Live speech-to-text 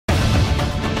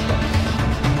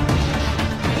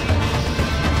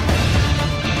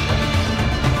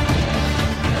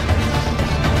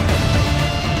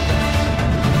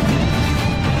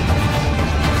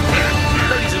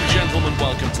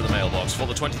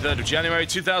23rd of January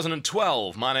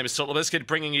 2012. My name is TotalBiscuit,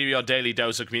 bringing you your daily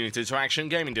dose of community interaction,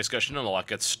 gaming discussion, and all that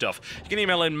good stuff. You can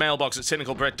email in mailbox at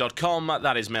cynicalbrit.com,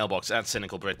 that is mailbox at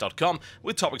cynicalbrit.com,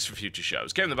 with topics for future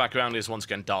shows. Game in the background is once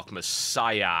again Dark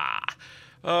Messiah.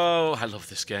 Oh, I love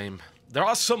this game. There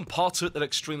are some parts of it that are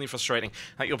extremely frustrating,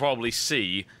 that you'll probably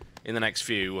see in the next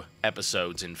few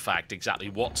episodes, in fact.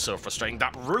 Exactly what's so frustrating.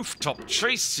 That rooftop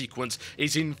chase sequence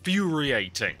is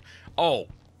infuriating. Oh,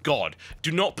 God,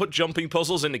 do not put jumping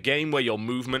puzzles in a game where your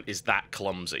movement is that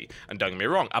clumsy. And don't get me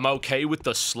wrong, I'm okay with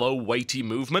the slow, weighty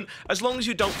movement, as long as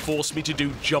you don't force me to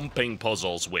do jumping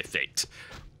puzzles with it.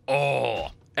 Oh.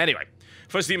 Anyway,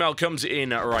 first email comes in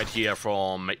right here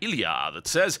from Ilya that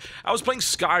says, I was playing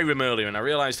Skyrim earlier and I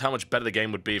realized how much better the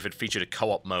game would be if it featured a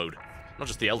co-op mode. Not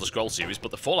just the Elder Scrolls series, but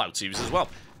the Fallout series as well.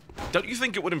 Don't you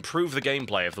think it would improve the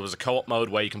gameplay if there was a co-op mode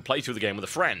where you can play through the game with a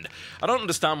friend? I don't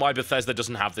understand why Bethesda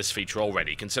doesn't have this feature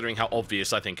already, considering how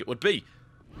obvious I think it would be.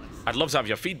 I'd love to have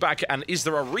your feedback, and is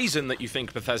there a reason that you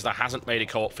think Bethesda hasn't made a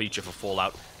co-op feature for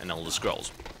Fallout and Elder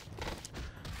Scrolls?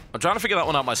 I'm trying to figure that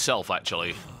one out myself,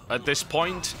 actually. At this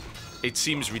point, it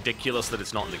seems ridiculous that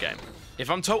it's not in the game. If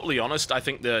I'm totally honest, I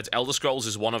think that Elder Scrolls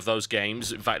is one of those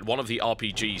games, in fact, one of the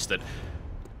RPGs that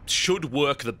should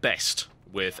work the best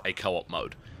with a co-op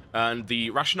mode. And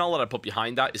the rationale that I put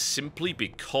behind that is simply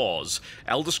because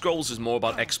Elder Scrolls is more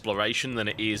about exploration than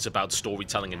it is about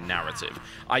storytelling and narrative.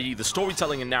 I.e., the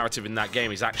storytelling and narrative in that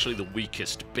game is actually the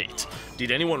weakest bit.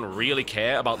 Did anyone really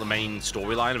care about the main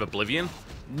storyline of Oblivion?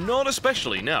 Not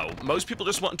especially, no. Most people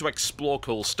just wanted to explore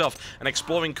cool stuff, and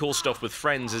exploring cool stuff with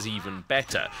friends is even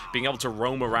better. Being able to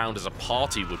roam around as a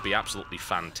party would be absolutely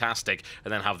fantastic,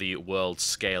 and then have the world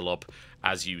scale up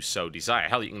as you so desire.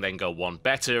 Hell, you can then go one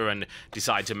better and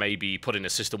decide to maybe put in a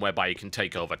system whereby you can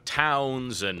take over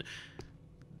towns, and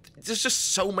there's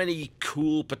just so many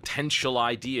cool potential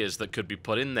ideas that could be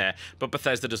put in there, but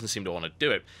Bethesda doesn't seem to want to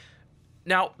do it.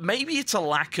 Now, maybe it's a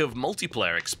lack of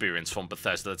multiplayer experience from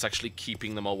Bethesda that's actually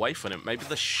keeping them away from it. Maybe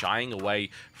they're shying away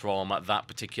from that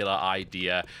particular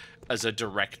idea as a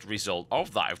direct result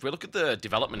of that. If we look at the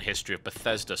development history of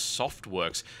Bethesda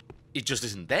Softworks, it just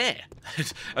isn't there.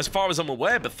 As far as I'm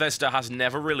aware, Bethesda has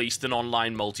never released an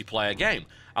online multiplayer game.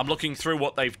 I'm looking through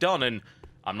what they've done, and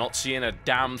I'm not seeing a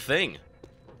damn thing.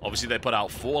 Obviously, they put out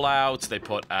Fallout, they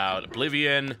put out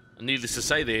Oblivion. Needless to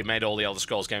say, they made all the Elder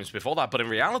Scrolls games before that, but in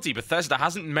reality, Bethesda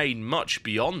hasn't made much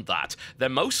beyond that. They're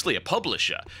mostly a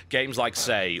publisher. Games like,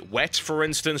 say, Wet, for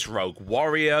instance, Rogue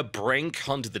Warrior, Brink,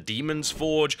 Hunt of the Demon's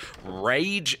Forge,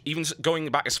 Rage, even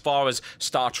going back as far as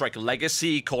Star Trek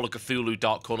Legacy, Call of Cthulhu,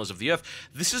 Dark Corners of the Earth.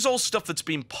 This is all stuff that's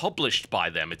been published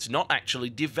by them. It's not actually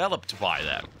developed by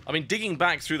them. I mean, digging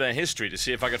back through their history to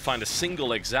see if I could find a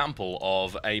single example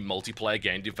of a multiplayer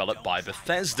game developed by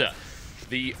Bethesda.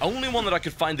 The only one that I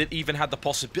could find that even had the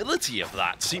possibility of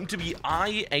that seemed to be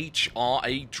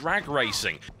IHRA Drag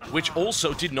Racing, which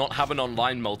also did not have an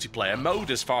online multiplayer mode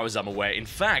as far as I'm aware. In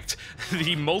fact,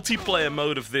 the multiplayer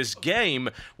mode of this game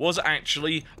was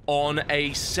actually on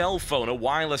a cell phone, a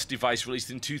wireless device released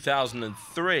in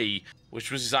 2003,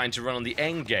 which was designed to run on the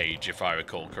N-Gage, if I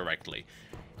recall correctly.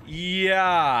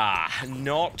 Yeah,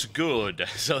 not good.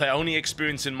 So their only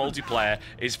experience in multiplayer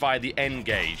is via the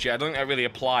N-Gage. Yeah, I don't think that really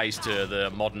applies to the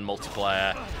modern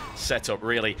multiplayer setup,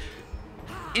 really.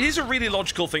 It is a really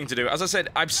logical thing to do. As I said,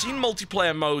 I've seen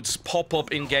multiplayer modes pop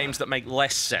up in games that make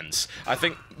less sense. I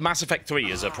think Mass Effect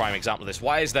 3 is a prime example of this.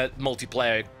 Why is there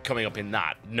multiplayer coming up in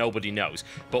that? Nobody knows.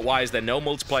 But why is there no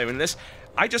multiplayer in this?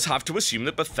 I just have to assume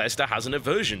that Bethesda has an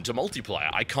aversion to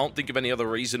multiplayer. I can't think of any other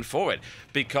reason for it,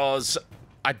 because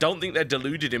I don't think they're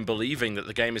deluded in believing that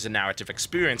the game is a narrative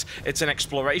experience. It's an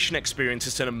exploration experience,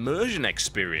 it's an immersion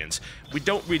experience. We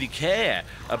don't really care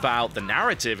about the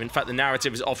narrative. In fact, the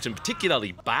narrative is often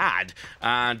particularly bad,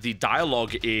 and the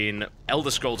dialogue in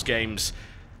Elder Scrolls games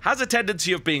has a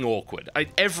tendency of being awkward.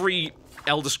 Every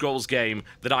Elder Scrolls game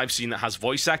that I've seen that has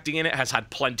voice acting in it has had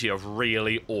plenty of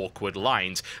really awkward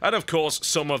lines. And of course,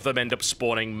 some of them end up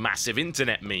spawning massive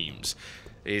internet memes.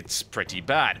 It's pretty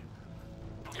bad.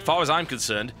 As far as I'm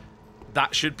concerned,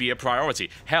 that should be a priority.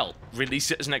 Hell,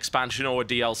 release it as an expansion or a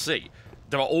DLC.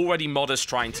 There are already modders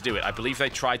trying to do it. I believe they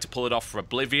tried to pull it off for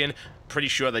Oblivion. Pretty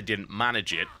sure they didn't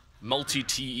manage it.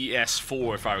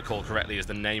 Multi-TES4, if I recall correctly, is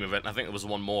the name of it. And I think there was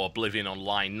one more, Oblivion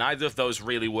Online. Neither of those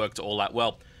really worked all that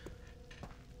well.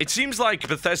 It seems like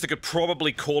Bethesda could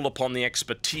probably call upon the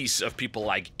expertise of people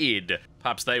like id.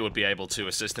 Perhaps they would be able to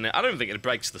assist in it. I don't think it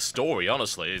breaks the story,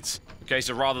 honestly. It's a case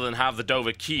of rather than have the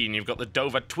Dovahkiin, you've got the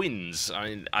Dova twins. I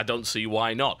mean, I don't see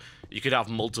why not. You could have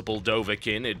multiple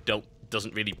Dovahkiin. It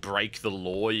doesn't really break the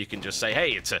lore. You can just say,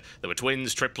 hey, there were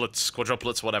twins, triplets,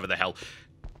 quadruplets, whatever the hell.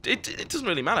 it doesn't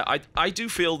really matter. I do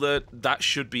feel that that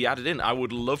should be added in. I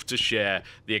would love to share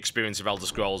the experience of Elder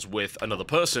Scrolls with another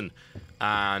person,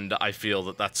 and I feel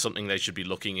that that's something they should be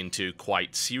looking into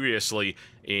quite seriously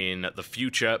in the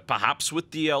future, perhaps with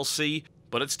DLC,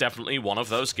 but it's definitely one of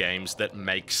those games that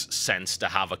makes sense to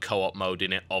have a co-op mode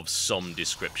in it of some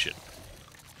description.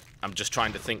 I'm just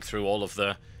trying to think through all of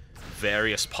the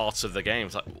various parts of the game.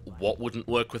 Like, what wouldn't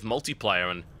work with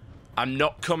multiplayer? And I'm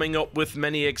not coming up with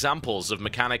many examples of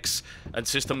mechanics and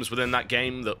systems within that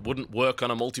game that wouldn't work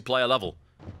on a multiplayer level.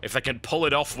 If they can pull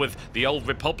it off with the Old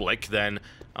Republic, then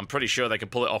I'm pretty sure they can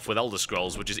pull it off with Elder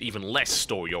Scrolls, which is even less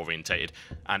story-orientated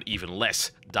and even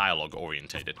less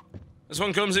dialogue-orientated. This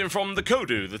one comes in from the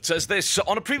Kodu that says this: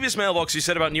 on a previous mailbox you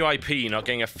said about new IP not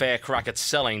getting a fair crack at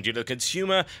selling due to the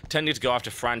consumer tending to go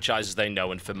after franchises they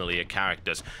know and familiar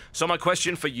characters. So my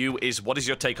question for you is, what is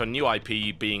your take on new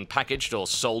IP being packaged or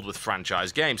sold with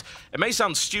franchise games? It may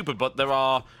sound stupid, but there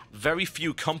are very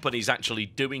few companies actually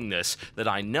doing this that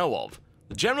I know of.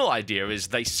 The general idea is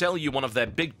they sell you one of their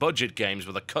big budget games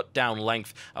with a cut down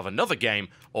length of another game,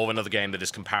 or another game that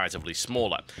is comparatively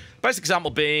smaller. Best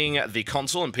example being the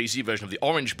console and PC version of the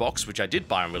Orange Box, which I did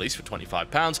buy on release for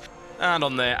 £25, and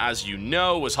on there, as you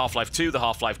know, was Half-Life 2, the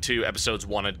Half-Life 2 episodes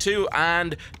 1 and 2,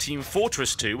 and Team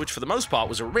Fortress 2, which for the most part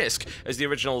was a risk, as the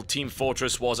original Team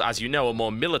Fortress was, as you know, a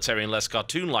more military and less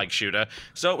cartoon-like shooter,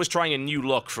 so it was trying a new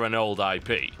look for an old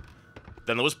IP.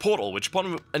 Then there was Portal, which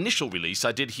upon initial release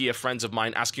I did hear friends of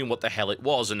mine asking what the hell it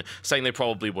was and saying they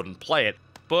probably wouldn't play it,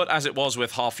 but as it was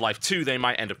with Half-Life 2, they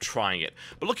might end up trying it.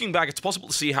 But looking back, it's possible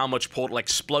to see how much Portal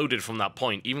exploded from that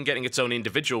point, even getting its own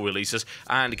individual releases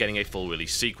and getting a full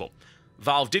release sequel.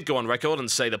 Valve did go on record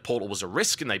and say that Portal was a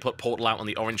risk, and they put Portal out on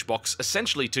the Orange Box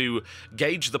essentially to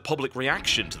gauge the public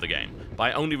reaction to the game,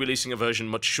 by only releasing a version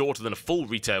much shorter than a full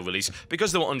retail release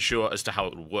because they were unsure as to how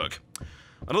it would work.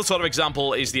 Another sort of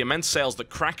example is the immense sales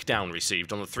that Crackdown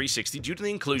received on the 360 due to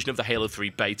the inclusion of the Halo 3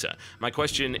 beta. My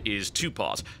question is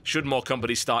two-part. Should more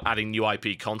companies start adding new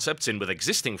IP concepts in with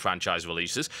existing franchise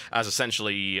releases, as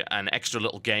essentially an extra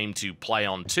little game to play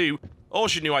on too? Or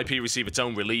should new IP receive its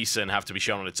own release and have to be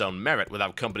shown on its own merit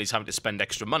without companies having to spend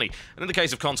extra money, and in the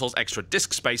case of consoles, extra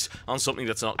disk space on something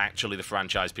that's not actually the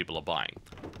franchise people are buying?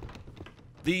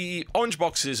 The Orange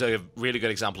Box is a really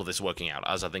good example of this working out,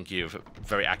 as I think you've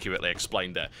very accurately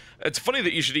explained there. It's funny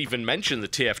that you should even mention the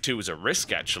TF2 as a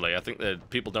risk, actually. I think that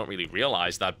people don't really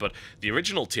realize that, but the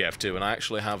original TF2, and I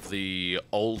actually have the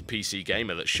old PC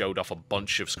Gamer that showed off a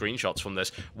bunch of screenshots from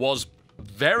this, was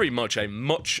very much a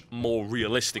much more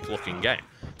realistic looking game.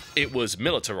 It was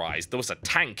militarized. There was a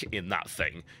tank in that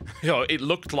thing. You know, it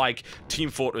looked like Team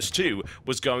Fortress 2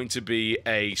 was going to be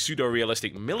a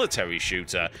pseudo-realistic military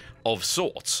shooter of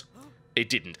sorts. It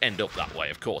didn't end up that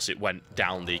way, of course. It went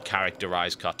down the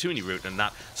characterized cartoony route, and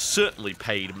that certainly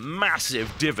paid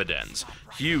massive dividends,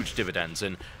 huge dividends,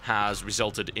 and has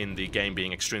resulted in the game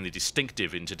being extremely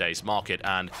distinctive in today's market,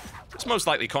 and it's most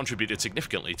likely contributed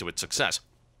significantly to its success.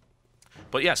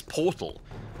 But yes, Portal.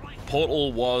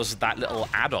 Portal was that little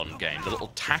add-on game, the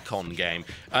little tack-on game,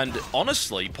 and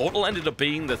honestly, Portal ended up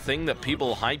being the thing that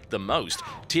people hyped the most.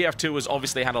 TF2 has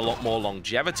obviously had a lot more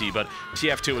longevity, but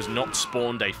TF2 has not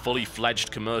spawned a fully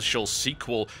fledged commercial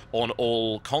sequel on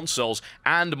all consoles,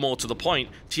 and more to the point,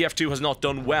 TF2 has not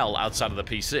done well outside of the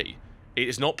PC. It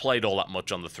is not played all that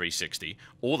much on the 360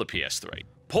 or the PS3.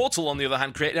 Portal, on the other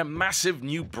hand, created a massive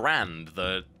new brand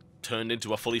that turned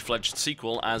into a fully fledged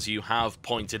sequel, as you have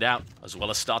pointed out, as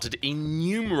well as started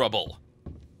innumerable,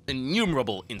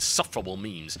 insufferable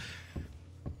memes.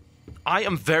 I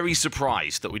am very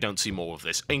surprised that we don't see more of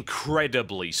this.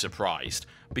 Incredibly surprised,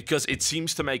 because it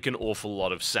seems to make an awful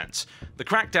lot of sense. The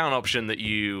Crackdown option that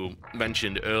you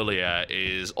mentioned earlier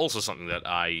is also something that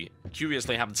I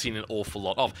curiously haven't seen an awful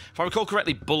lot of. If I recall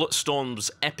correctly, Bulletstorm's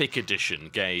Epic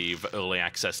Edition gave early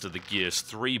access to the Gears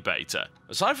 3 beta.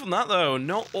 Aside from that, though,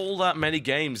 not all that many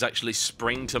games actually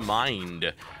spring to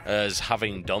mind as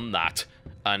having done that,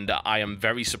 and I am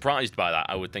very surprised by that.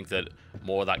 I would think that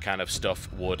more of that kind of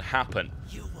stuff would happen.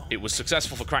 It was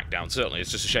successful for Crackdown, certainly.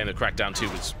 It's just a shame that Crackdown 2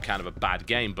 was kind of a bad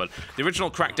game, but the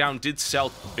original Crackdown did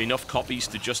sell enough copies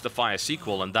to justify a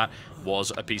sequel, and that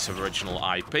was a piece of original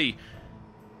IP.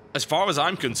 As far as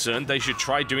I'm concerned, they should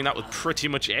try doing that with pretty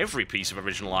much every piece of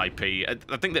original IP.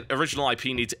 I think that original IP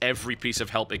needs every piece of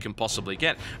help it can possibly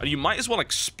get, and you might as well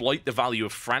exploit the value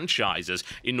of franchises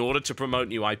in order to promote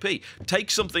new IP.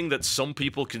 Take something that some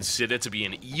people consider to be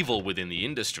an evil within the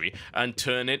industry and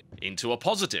turn it into a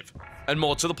positive. And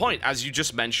more to the point, as you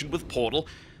just mentioned with Portal,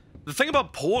 the thing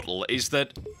about Portal is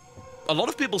that a lot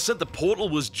of people said that Portal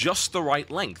was just the right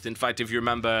length. In fact, if you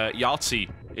remember, Yahtzee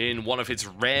in one of his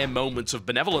rare moments of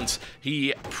benevolence,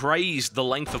 he praised the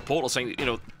length of Portal, saying, you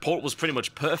know, Portal was pretty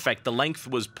much perfect. The length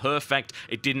was perfect.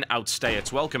 It didn't outstay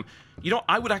its welcome. You know,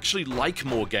 I would actually like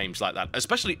more games like that,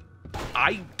 especially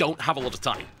I don't have a lot of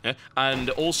time, and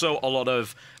also a lot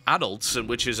of adults,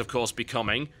 which is, of course,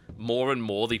 becoming more and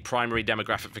more the primary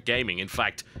demographic for gaming. In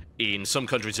fact, in some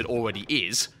countries it already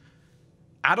is.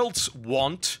 Adults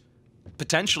want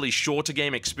potentially shorter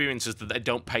game experiences that they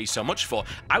don't pay so much for.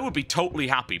 I would be totally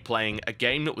happy playing a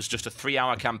game that was just a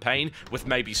 3-hour campaign with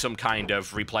maybe some kind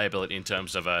of replayability in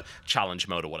terms of a challenge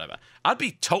mode or whatever. I'd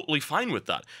be totally fine with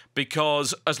that,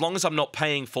 because as long as I'm not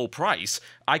paying full price,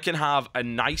 I can have a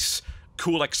nice,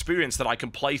 cool experience that I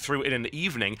can play through in an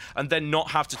evening and then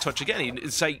not have to touch again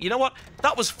and say, you know what,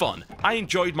 that was fun. I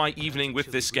enjoyed my evening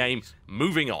with this game.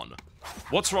 Moving on.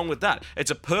 What's wrong with that? It's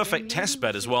a perfect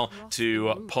testbed as well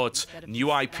to put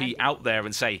new IP out there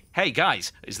and say, hey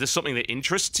guys, is this something that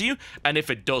interests you? And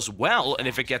if it does well, and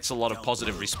if it gets a lot of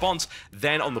positive response,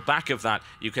 then on the back of that,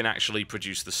 you can actually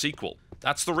produce the sequel.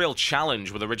 That's the real challenge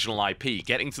with original IP,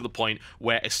 getting to the point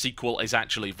where a sequel is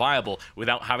actually viable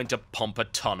without having to pump a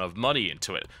ton of money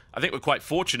into it. I think we're quite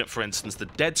fortunate, for instance,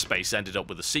 that Dead Space ended up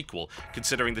with a sequel,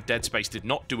 considering that Dead Space did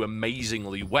not do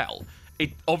amazingly well.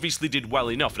 It obviously did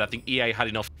well enough, and I think EA had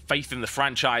enough faith in the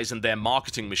franchise and their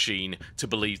marketing machine to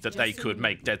believe that they could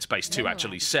make Dead Space 2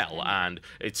 actually sell, and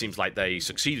it seems like they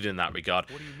succeeded in that regard.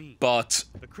 But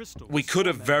we could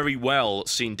have very well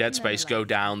seen Dead Space go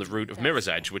down the route of Mirror's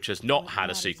Edge, which has not had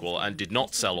a sequel and did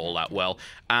not sell all that well,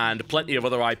 and plenty of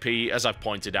other IP, as I've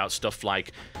pointed out, stuff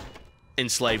like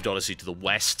Enslaved Odyssey to the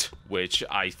West, which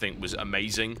I think was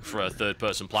amazing for a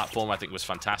third-person platform. I think it was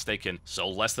fantastic and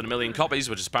sold less than 1 million copies,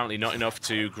 which is apparently not enough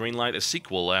to greenlight a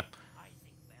sequel there.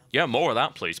 Yeah, more of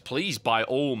that, please. Please, by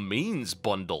all means,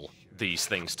 bundle these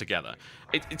things together.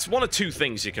 It's one of two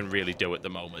things you can really do at the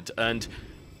moment, and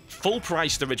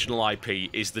full-priced original IP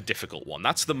is the difficult one.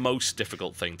 That's the most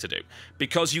difficult thing to do,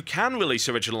 because you can release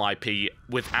original IP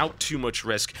without too much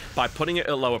risk by putting it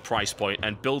at a lower price point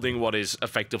and building what is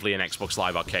effectively an Xbox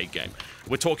Live Arcade game.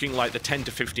 We're talking like the $10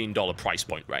 to $15 price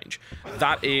point range.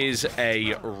 That is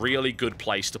a really good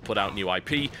place to put out new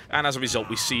IP, and as a result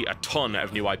we see a ton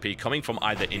of new IP coming from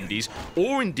either indies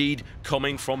or indeed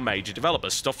coming from major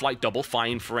developers. Stuff like Double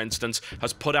Fine, for instance,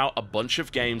 has put out a bunch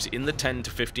of games in the $10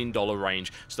 to $15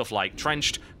 range, stuff like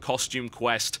Trenched, Costume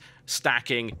Quest,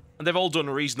 Stacking, and they've all done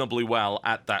reasonably well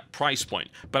at that price point.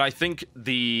 But I think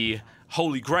the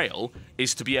holy grail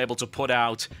is to be able to put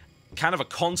out kind of a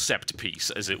concept piece,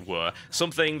 as it were,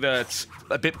 something that's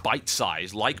a bit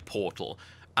bite-sized, like Portal,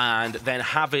 and then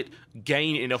have it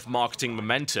gain enough marketing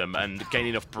momentum and gain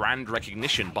enough brand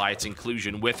recognition by its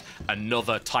inclusion with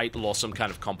another title or some kind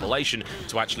of compilation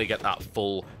to actually get that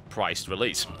full-priced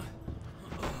release.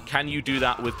 Can you do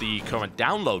that with the current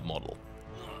download model?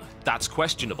 That's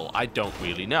questionable. I don't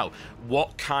really know.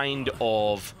 What kind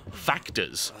of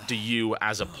factors do you,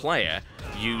 as a player,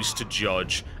 use to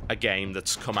judge a game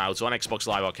that's come out on Xbox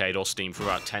Live Arcade or Steam for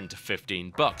about 10 to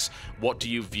 15 bucks? What do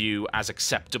you view as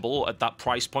acceptable at that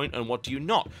price point, and what do you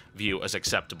not view as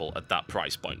acceptable at that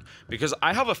price point? Because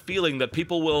I have a feeling that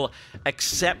people will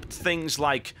accept things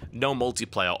like no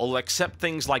multiplayer, or accept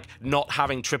things like not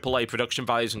having AAA production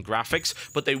values and graphics,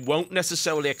 but they won't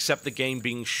necessarily accept the game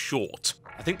being short.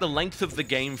 I think the length of the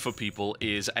game for people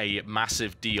is a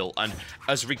massive deal, and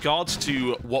as regards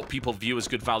to what people view as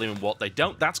good value and what they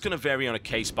don't, that's going to vary on a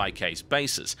case-by-case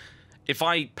basis. If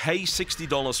I pay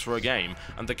 $60 for a game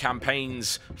and the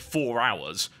campaign's 4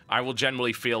 hours, I will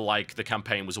generally feel like the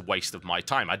campaign was a waste of my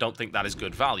time. I don't think that is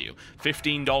good value.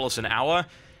 $15 an hour?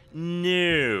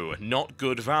 No, not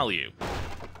good value.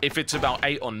 If it's about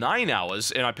 8 or 9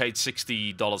 hours and I paid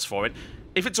 $60 for it,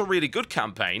 if it's a really good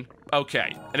campaign,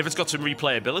 okay. And if it's got some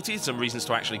replayability, some reasons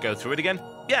to actually go through it again,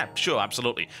 yeah, sure,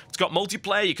 absolutely. If it's got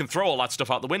multiplayer, you can throw all that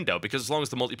stuff out the window, because as long as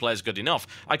the multiplayer is good enough,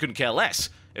 I couldn't care less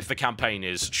if the campaign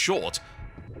is short.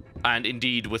 And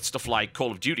indeed, with stuff like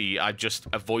Call of Duty, I've just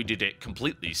avoided it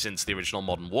completely since the original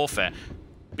Modern Warfare,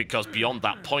 because beyond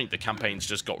that point, the campaign's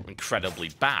just got incredibly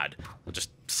bad. I'll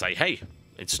just say, hey,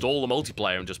 install the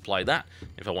multiplayer and just play that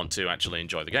if I want to actually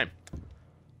enjoy the game.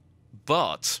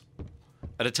 But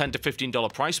at a $10 to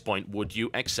 $15 price point, would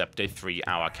you accept a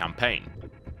 3-hour campaign?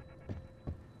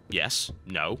 Yes,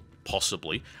 no,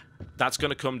 possibly. That's going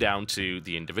to come down to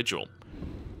the individual.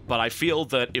 But I feel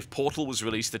that if Portal was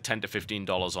released at $10 to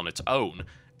 $15 on its own,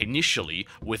 initially,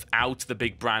 without the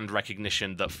big brand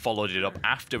recognition that followed it up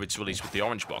after its release with the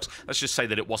Orange Box, let's just say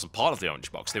that it wasn't part of the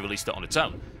Orange Box, they released it on its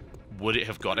own, would it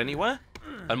have got anywhere?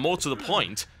 And more to the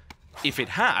point, if it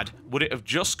had, would it have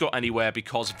just got anywhere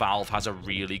because Valve has a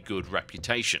really good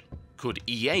reputation? Could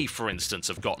EA, for instance,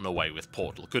 have gotten away with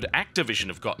Portal? Could Activision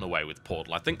have gotten away with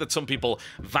Portal? I think that some people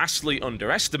vastly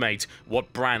underestimate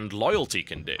what brand loyalty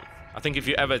can do. I think if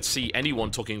you ever see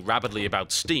anyone talking rabidly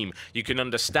about Steam, you can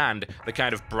understand the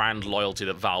kind of brand loyalty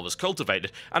that Valve has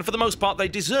cultivated, and for the most part, they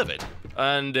deserve it.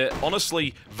 And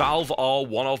honestly, Valve are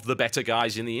one of the better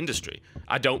guys in the industry.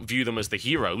 I don't view them as the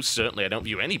heroes. Certainly, I don't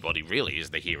view anybody really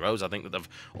as the heroes. I think that they've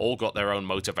all got their own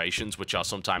motivations, which are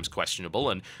sometimes questionable,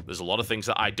 and there's a lot of things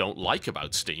that I don't like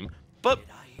about Steam, but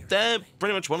they're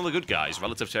pretty much one of the good guys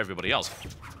relative to everybody else.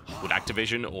 Would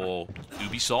Activision or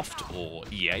Ubisoft or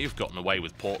EA have gotten away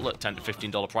with Portal at $10 to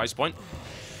 $15 price point?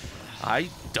 I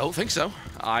don't think so.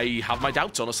 I have my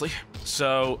doubts, honestly.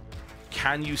 So,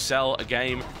 can you sell a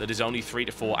game that is only 3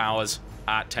 to 4 hours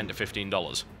at $10 to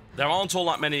 $15? There aren't all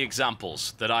that many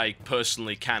examples that I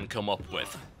personally can come up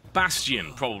with.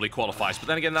 Bastion probably qualifies, but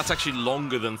then again, that's actually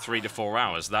longer than 3 to 4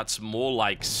 hours. That's more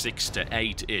like 6 to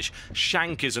 8-ish.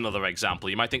 Shank is another example.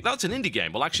 You might think, that's an indie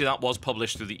game. Well, actually, that was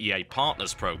published through the EA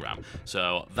Partners program,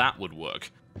 so that would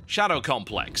work. Shadow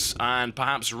Complex, and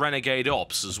perhaps Renegade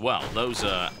Ops as well. Those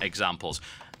are examples.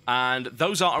 And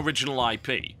those are original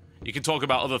IP. You can talk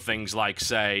about other things like,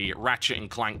 say, Ratchet &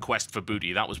 Clank Quest for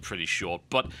Booty. That was pretty short,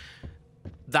 but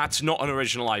that's not an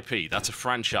original IP. That's a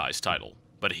franchise title.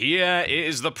 But here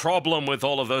is the problem with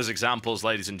all of those examples,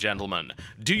 ladies and gentlemen.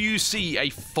 Do you see a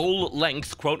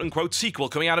full-length, quote-unquote, sequel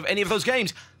coming out of any of those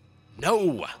games?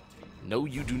 No. No,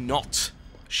 you do not.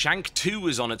 Shank 2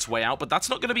 is on its way out, but that's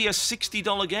not going to be a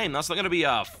 $60 game. That's not going to be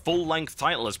a full-length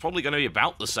title. It's probably going to be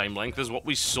about the same length as what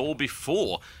we saw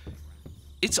before.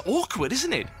 It's awkward,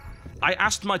 isn't it? I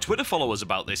asked my Twitter followers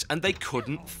about this, and they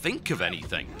couldn't think of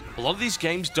anything. A lot of these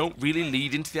games don't really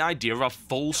lead into the idea of a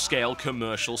full-scale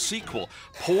commercial sequel.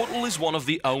 Portal is one of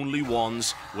the only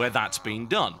ones where that's being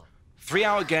done.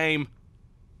 3-hour game,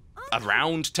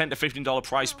 around $10 to $15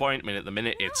 price point. I mean, at the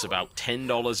minute, it's about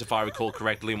 $10, if I recall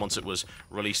correctly, once it was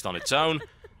released on its own.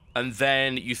 And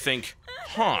then you think,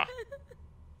 huh,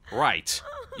 right,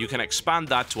 you can expand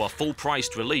that to a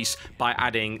full-priced release by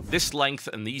adding this length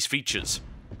and these features.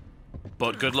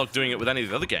 But good luck doing it with any of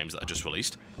the other games that I just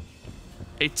released.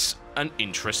 It's an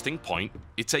interesting point.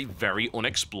 It's a very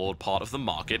unexplored part of the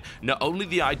market. Not only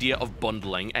the idea of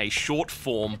bundling a short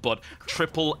form but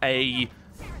AAA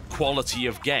quality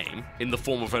of game in the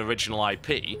form of an original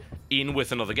IP in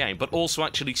with another game, but also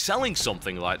actually selling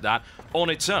something like that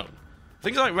on its own.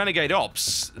 Things like Renegade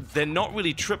Ops, they're not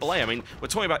really AAA. I mean, we're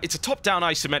talking about, it's a top-down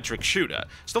isometric shooter.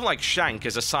 Stuff like Shank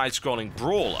is a side-scrolling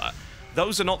brawler.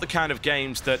 Those are not the kind of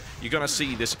games that you're going to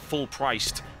see this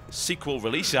full-priced sequel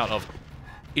release out of.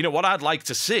 You know, what I'd like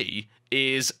to see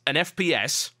is an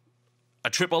FPS, a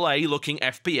AAA-looking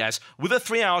FPS, with a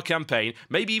 3-hour campaign,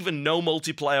 maybe even no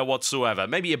multiplayer whatsoever,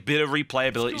 maybe a bit of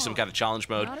replayability, some kind of challenge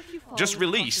mode, just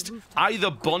released, either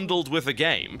bundled with a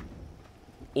game,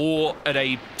 or at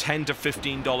a $10 to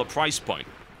 $15 price point.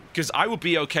 Because I would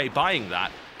be okay buying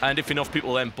that, and if enough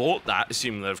people then bought that,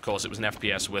 assuming that, of course, it was an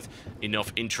FPS with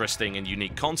enough interesting and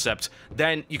unique concepts,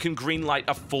 then you can greenlight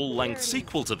a full-length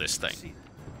sequel to this thing.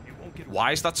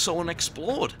 Why is that so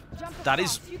unexplored? That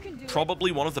is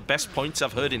probably one of the best points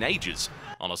I've heard in ages,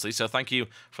 honestly, so thank you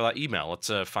for that email. It's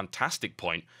a fantastic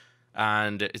point,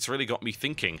 and it's really got me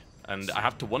thinking. And I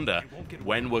have to wonder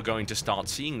when we're going to start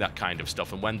seeing that kind of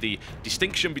stuff, and when the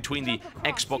distinction between the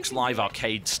Xbox Live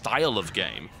Arcade style of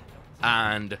game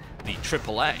and the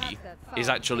AAA is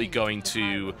actually going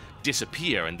to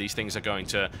disappear, and these things are going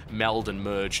to meld and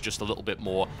merge just a little bit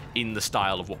more in the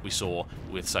style of what we saw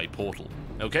with, say, Portal.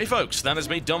 Okay, folks, that is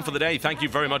me done for the day. Thank you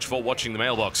very much for watching the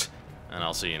Mailbox, and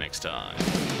I'll see you next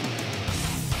time.